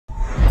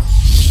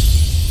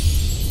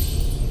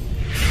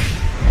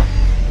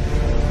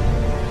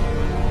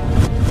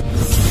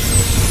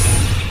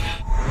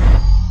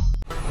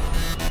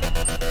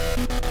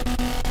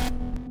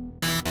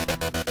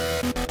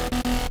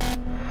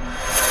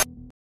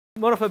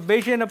more of a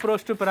Bayesian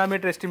approach to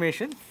parameter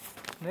estimation,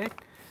 right.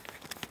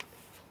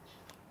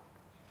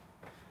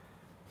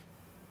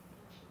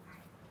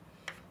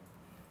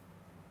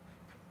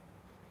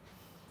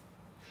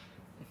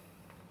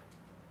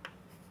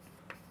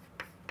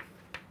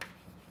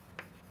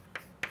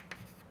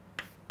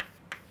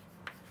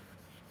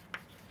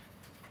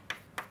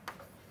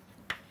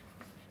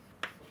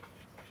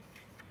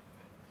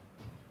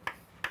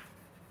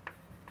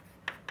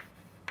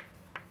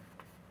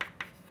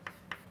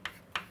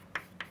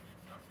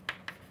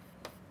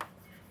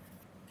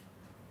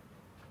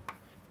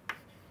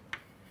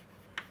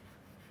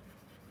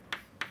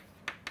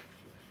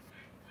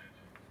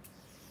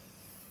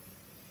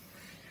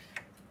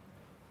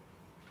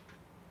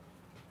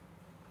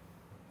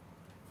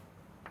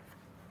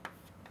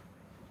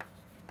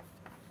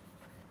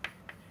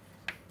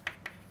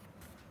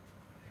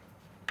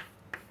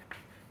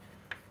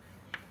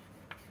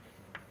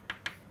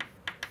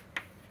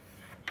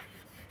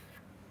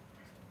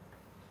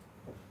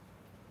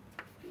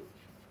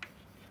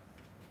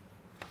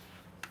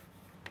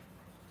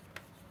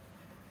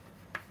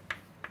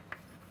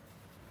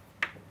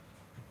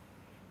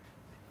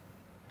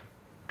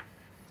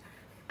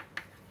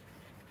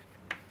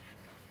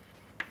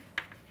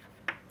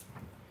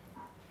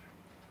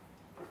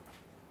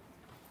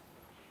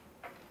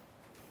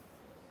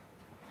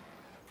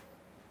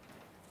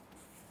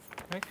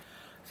 Right.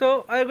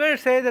 So, I am going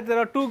to say that there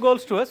are two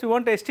goals to us. We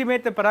want to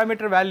estimate the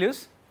parameter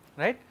values,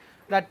 right,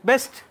 that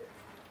best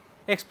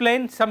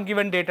explain some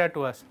given data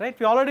to us, right.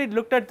 We already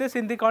looked at this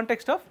in the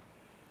context of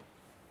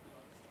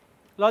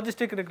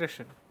logistic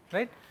regression,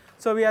 right.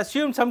 So, we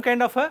assumed some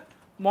kind of a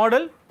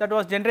model that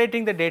was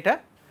generating the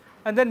data,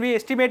 and then we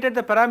estimated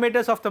the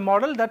parameters of the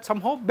model that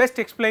somehow best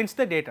explains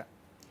the data,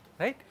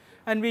 right,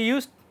 and we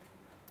used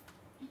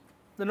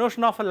the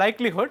notion of a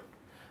likelihood,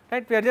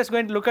 right. We are just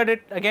going to look at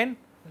it again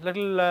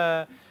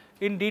little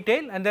in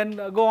detail and then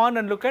go on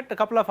and look at a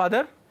couple of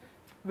other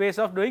ways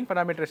of doing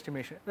parameter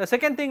estimation. The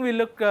second thing we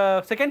look,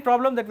 second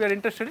problem that we are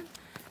interested in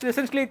is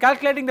essentially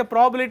calculating the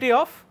probability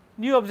of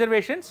new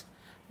observations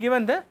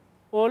given the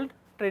old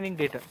training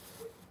data.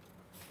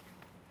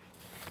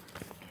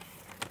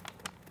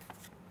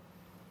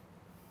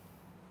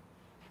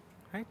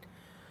 Right.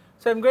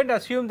 So, I am going to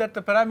assume that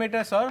the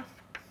parameters are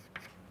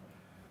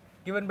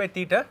given by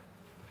theta,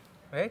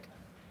 right,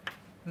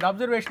 and the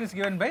observation is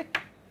given by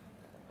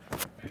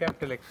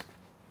capital X.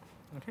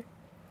 Okay.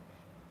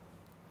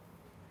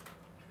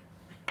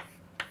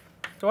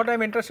 So, what I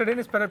am interested in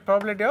is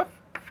probability of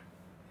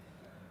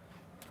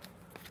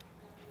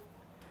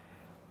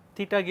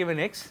theta given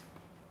x,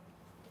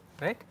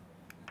 right.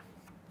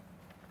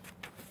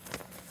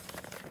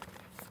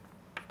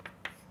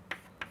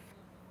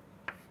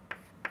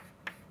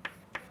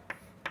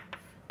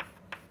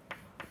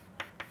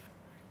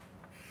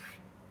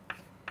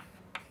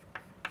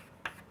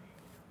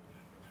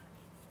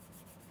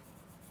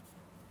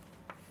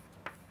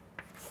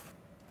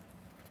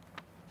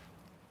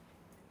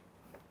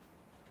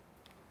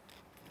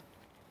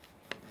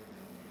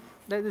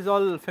 That is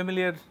all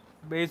familiar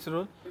Bayes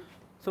rule.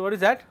 So, what is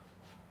that?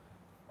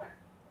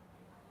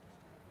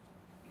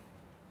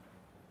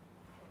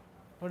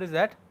 What is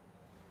that?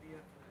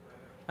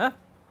 Huh?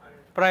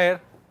 Prior.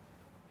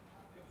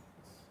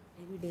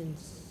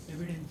 Evidence.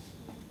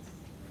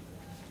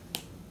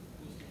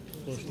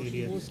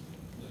 Posterior.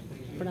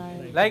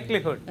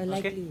 Likelihood. Likelihood.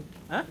 Okay.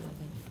 Huh?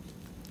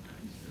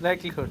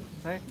 Likelihood,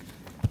 right.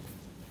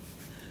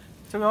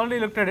 So, we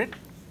already looked at it.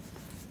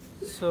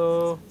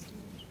 So,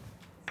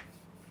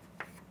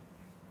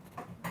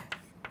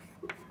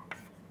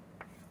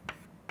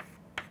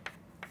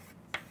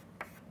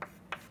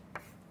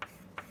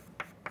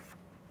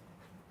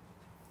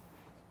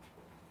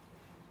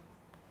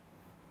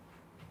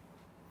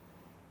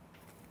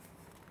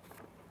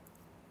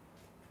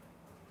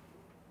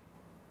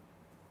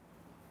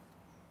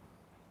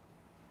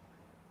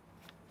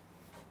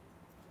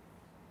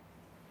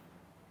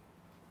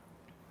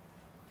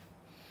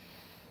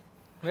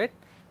 right.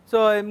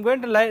 So, I am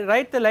going to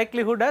write the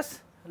likelihood as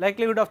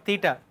likelihood of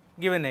theta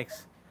given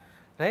x,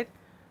 right.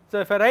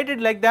 So, if I write it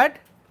like that,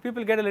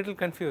 people get a little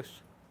confused.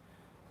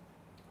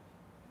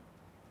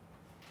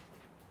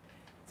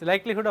 It is the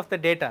likelihood of the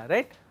data,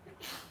 right.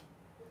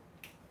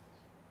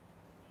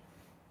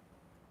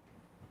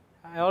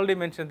 I already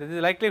mentioned this is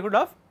the likelihood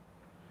of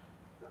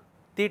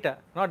theta,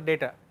 not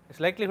data. It is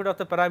likelihood of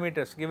the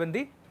parameters given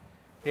the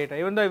data,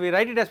 even though we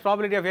write it as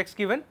probability of x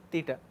given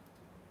theta.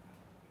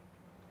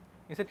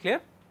 Is it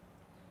clear?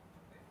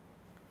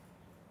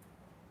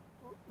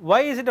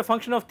 Why is it a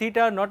function of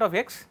theta not of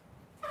x?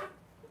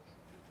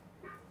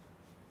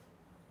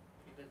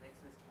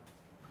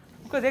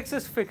 Because x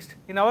is fixed.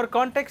 In our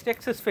context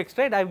x is fixed,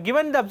 right. I have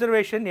given the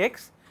observation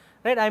x,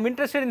 right. I am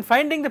interested in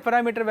finding the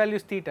parameter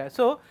values theta.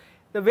 So,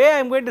 the way I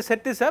am going to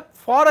set this up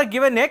for a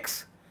given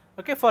x,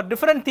 okay, for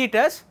different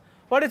thetas,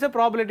 what is the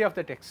probability of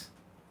that x?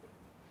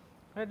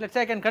 Right. Let us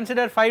say I can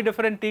consider 5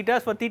 different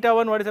thetas. For theta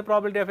 1 what is the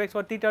probability of x,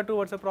 for theta 2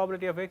 what is the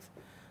probability of x,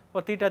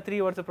 for theta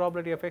 3 what is the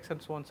probability of x,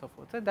 and so on and so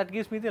forth. So, that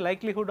gives me the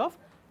likelihood of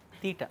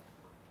theta.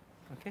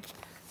 Okay.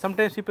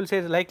 Sometimes people say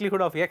the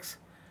likelihood of x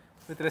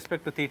with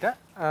respect to theta.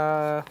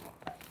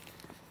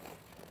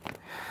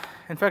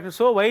 In fact, it's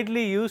so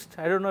widely used,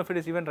 I don't know if it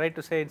is even right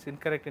to say it's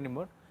incorrect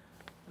anymore,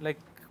 like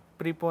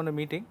prepone a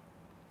meeting,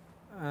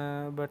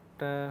 right.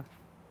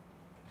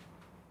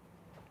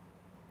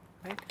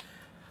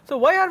 So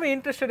why are we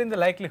interested in the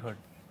likelihood?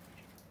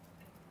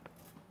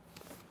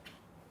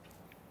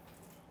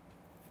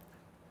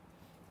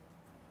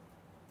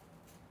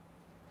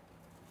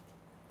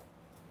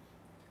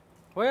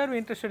 Why are we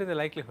interested in the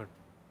likelihood?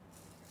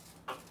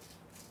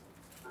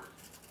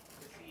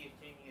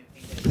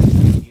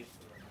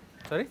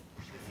 Sorry?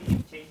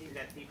 Changing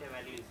that theta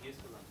value is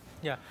useful.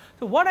 Yeah.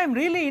 So what I am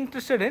really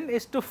interested in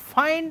is to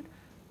find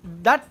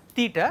that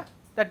theta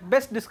that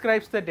best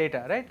describes the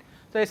data, right.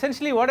 So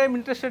essentially what I am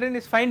interested in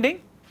is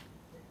finding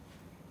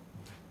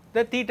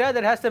the theta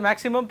that has the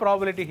maximum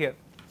probability here,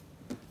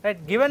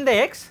 right. Given the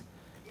x,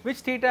 which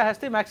theta has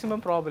the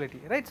maximum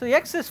probability, right. So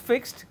x is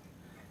fixed,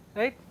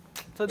 right.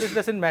 So this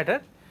does not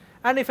matter,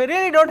 and if I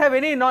really do not have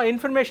any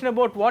information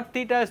about what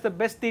theta is the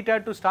best theta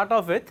to start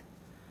off with,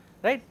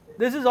 right,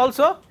 this is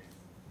also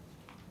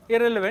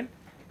irrelevant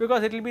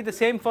because it will be the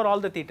same for all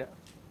the theta,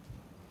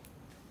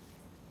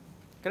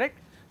 correct.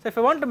 So if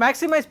I want to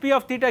maximize p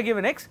of theta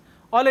given x,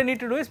 all I need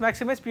to do is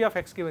maximize p of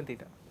x given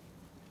theta,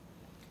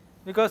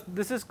 because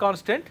this is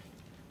constant,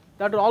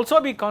 that will also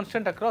be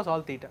constant across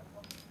all theta,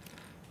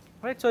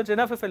 right. So it is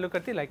enough if I look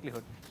at the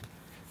likelihood,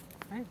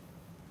 right.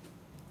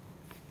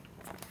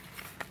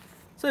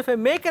 So if I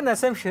make an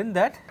assumption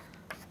that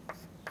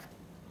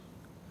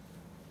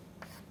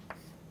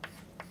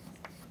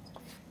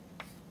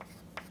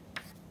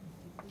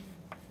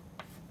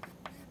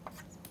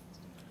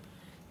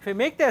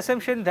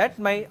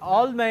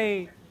all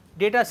my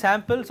data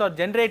samples are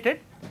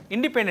generated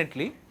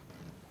independently,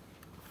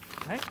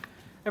 right,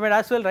 I might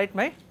as well write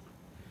my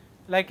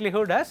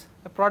likelihood as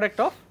a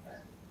product of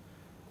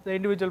the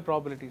individual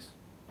probabilities,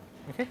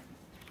 okay.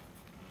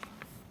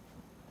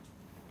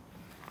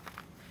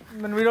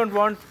 When we do not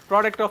want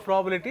product of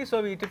probability,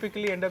 so we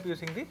typically end up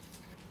using the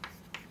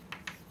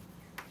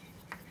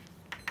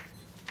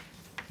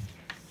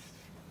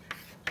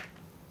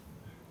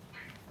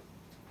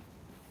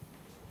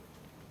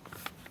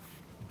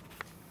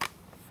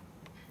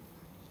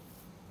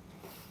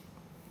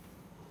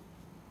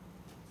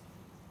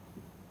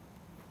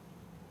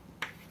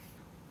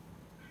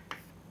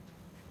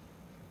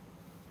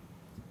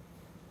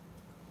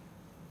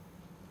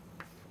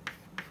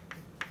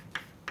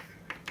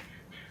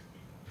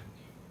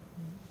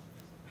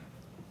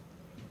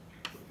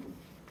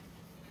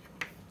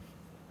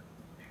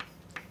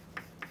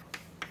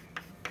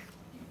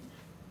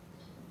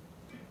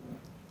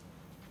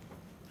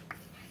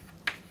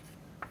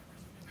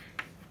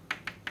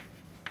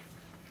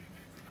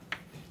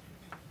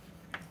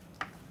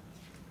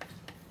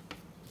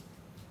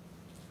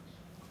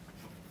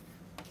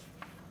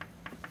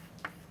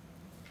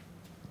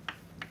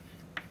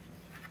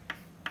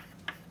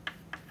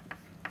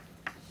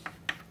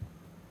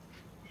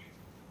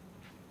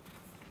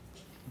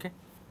okay.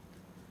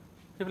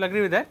 People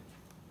agree with that?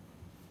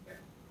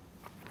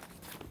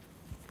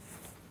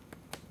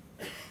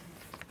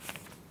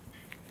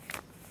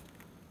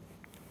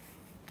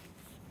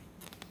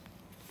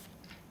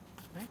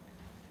 Right.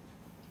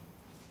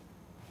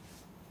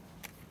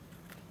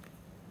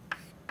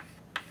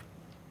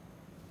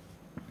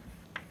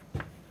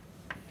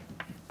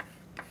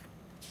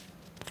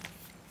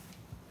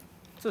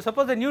 So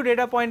suppose the new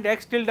data point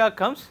x tilde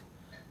comes,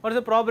 what is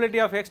the probability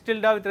of x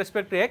tilde with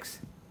respect to x,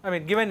 I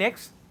mean given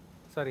x,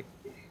 sorry,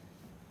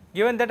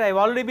 given that I have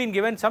already been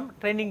given some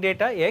training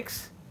data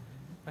x,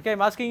 okay, I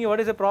am asking you what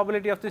is the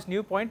probability of this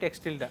new point x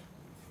tilde,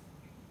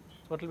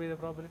 what will be the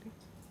probability?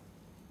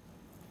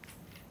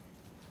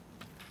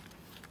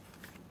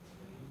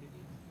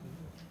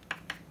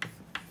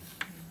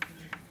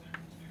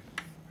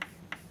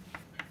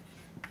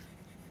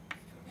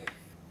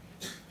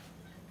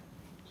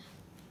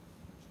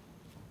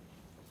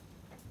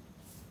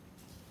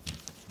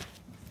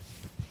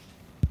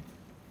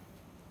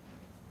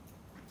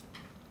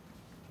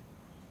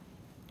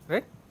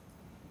 Right.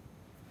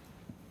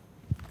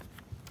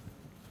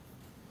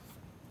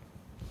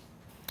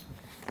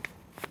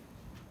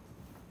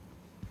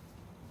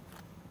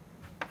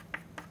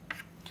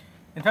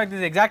 In fact, this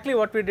is exactly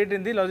what we did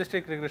in the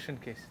logistic regression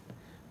case.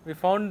 We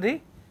found the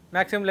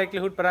maximum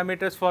likelihood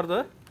parameters for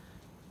the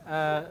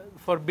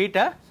for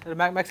beta,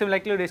 maximum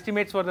likelihood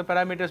estimates for the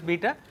parameters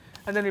beta,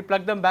 and then we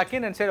plug them back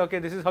in and said, okay,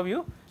 this is how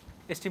you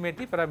estimate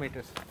the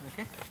parameters.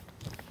 Okay.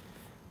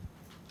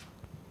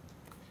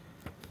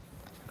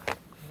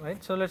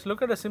 Right. So let us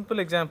look at a simple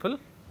example.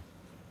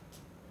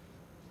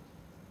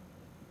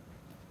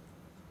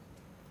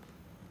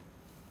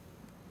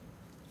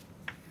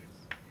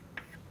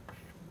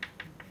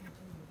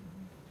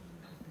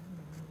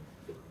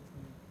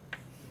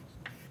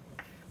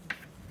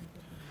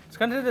 Let's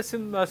consider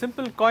the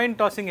simple coin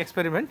tossing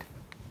experiment,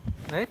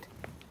 right.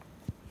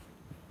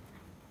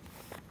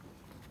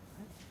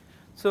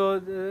 So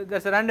there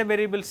is a random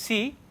variable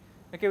c,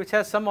 okay, which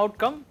has some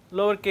outcome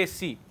lowercase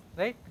c,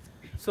 right.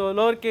 So,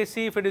 lowercase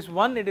c, if it is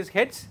 1 it is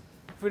heads,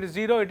 if it is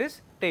 0 it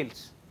is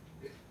tails,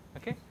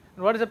 okay.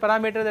 And what is the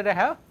parameter that I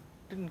have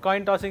in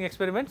coin tossing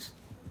experiments?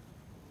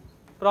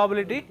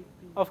 Probability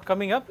of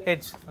coming up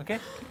heads, okay.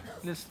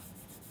 Let us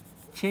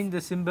change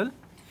the symbol,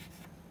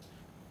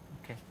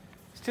 okay,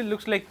 still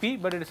looks like p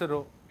but it is a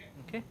rho,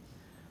 okay.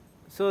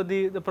 So,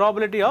 the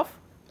probability of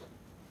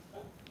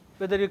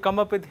whether you come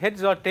up with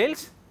heads or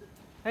tails,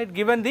 right,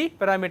 given the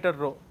parameter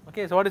rho,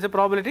 okay. So, what is the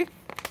probability?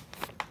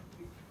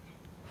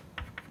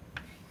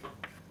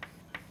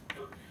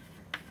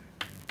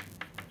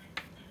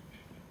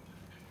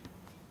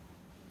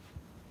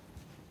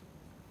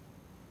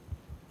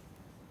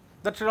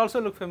 That should also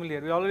look familiar,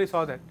 we already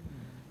saw that,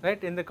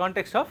 right, in the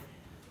context of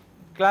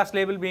class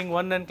label being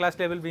 1 and class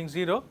label being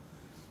 0,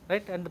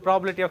 right, and the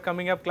probability of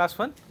coming up class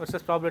 1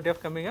 versus probability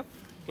of coming up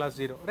class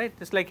 0, right,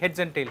 just like heads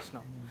and tails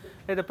now.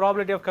 Right, the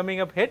probability of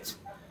coming up heads,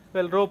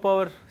 well, rho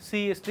power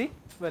c is the,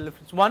 well, if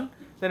it is 1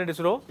 then it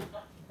is rho,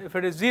 if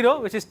it is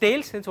 0 which is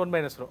tails, it is 1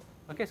 minus rho,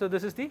 okay. So,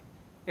 this is the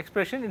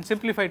expression in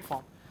simplified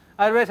form,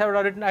 otherwise I would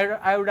have written,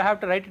 I would have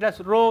to write it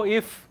as rho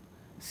if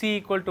c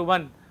equal to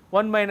 1,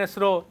 1 minus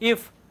rho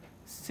if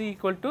c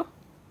equal to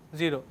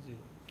 0,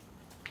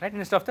 right.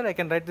 Instead of that I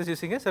can write this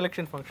using a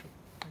selection function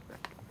like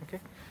that, okay.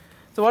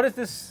 So, what is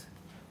this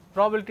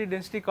probability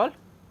density called?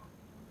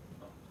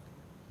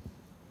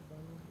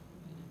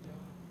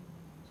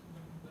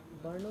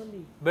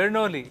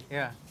 Bernoulli,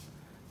 yeah,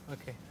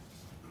 okay.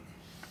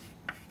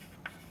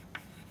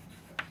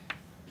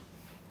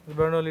 The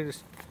Bernoulli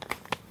density.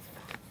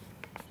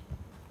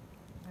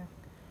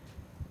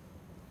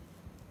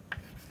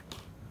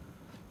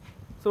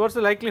 So, what is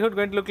the likelihood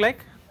going to look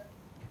like?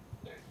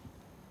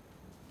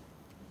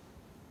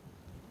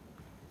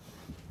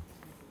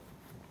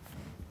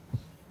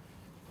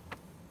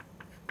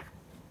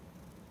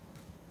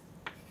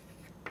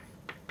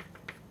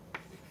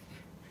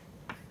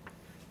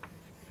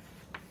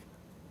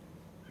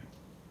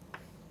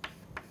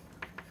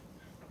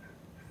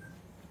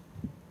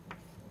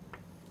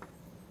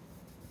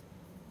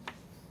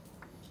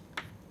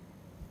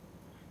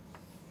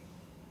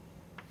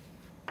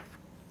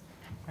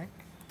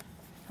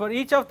 For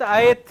each of the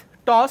ith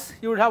toss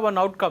you would have one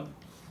outcome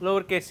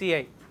lowercase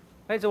ci,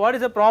 right. So, what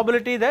is the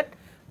probability that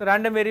the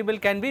random variable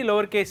can be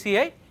lowercase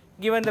ci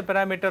given the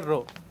parameter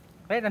rho,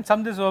 right, and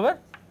sum this over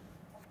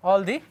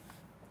all the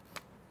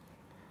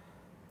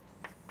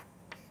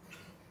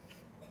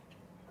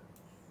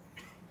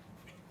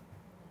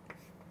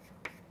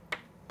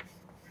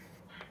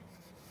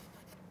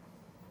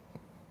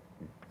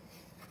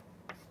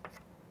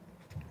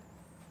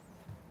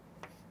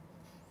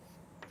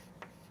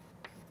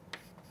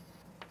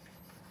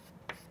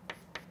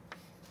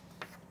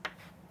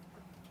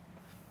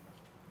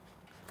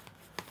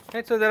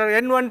right. So, there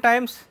are n1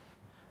 times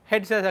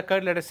heads has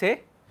occurred, let us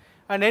say,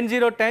 and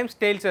n0 times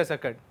tails has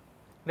occurred,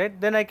 right.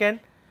 Then I can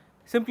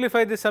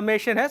simplify this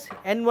summation as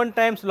n1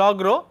 times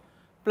log rho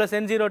plus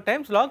n0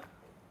 times log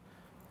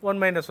 1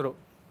 minus rho,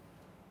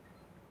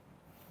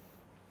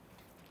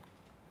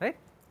 right,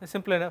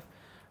 simple enough.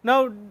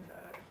 Now,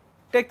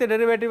 take the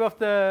derivative of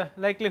the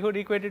likelihood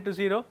equated to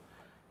 0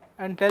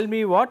 and tell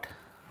me what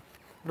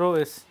rho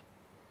is.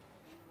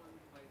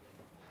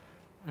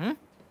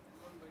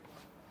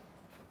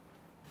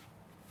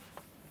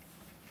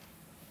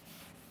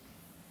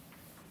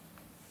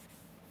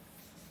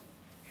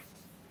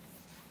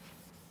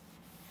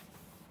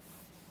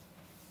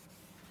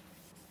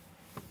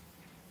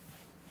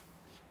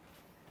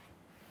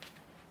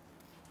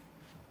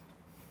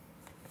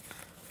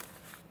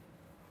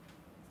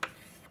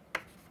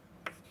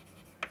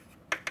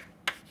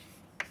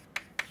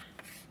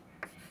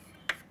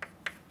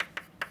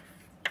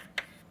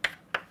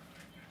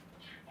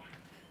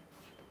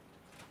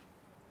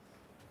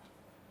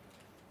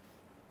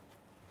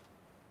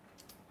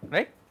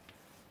 Right.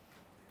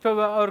 So,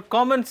 our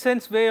common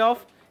sense way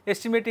of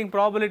estimating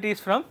probabilities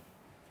from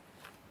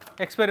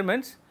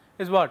experiments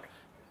is what?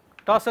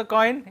 Toss a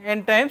coin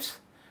n times,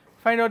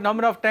 find out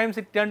number of times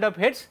it turned up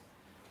heads,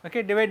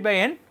 okay, divide by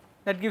n,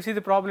 that gives you the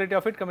probability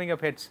of it coming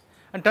up heads,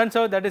 and turns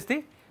out that is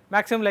the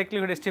maximum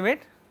likelihood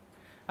estimate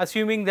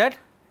assuming that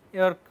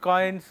your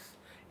coins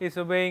is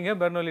obeying a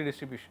Bernoulli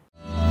distribution.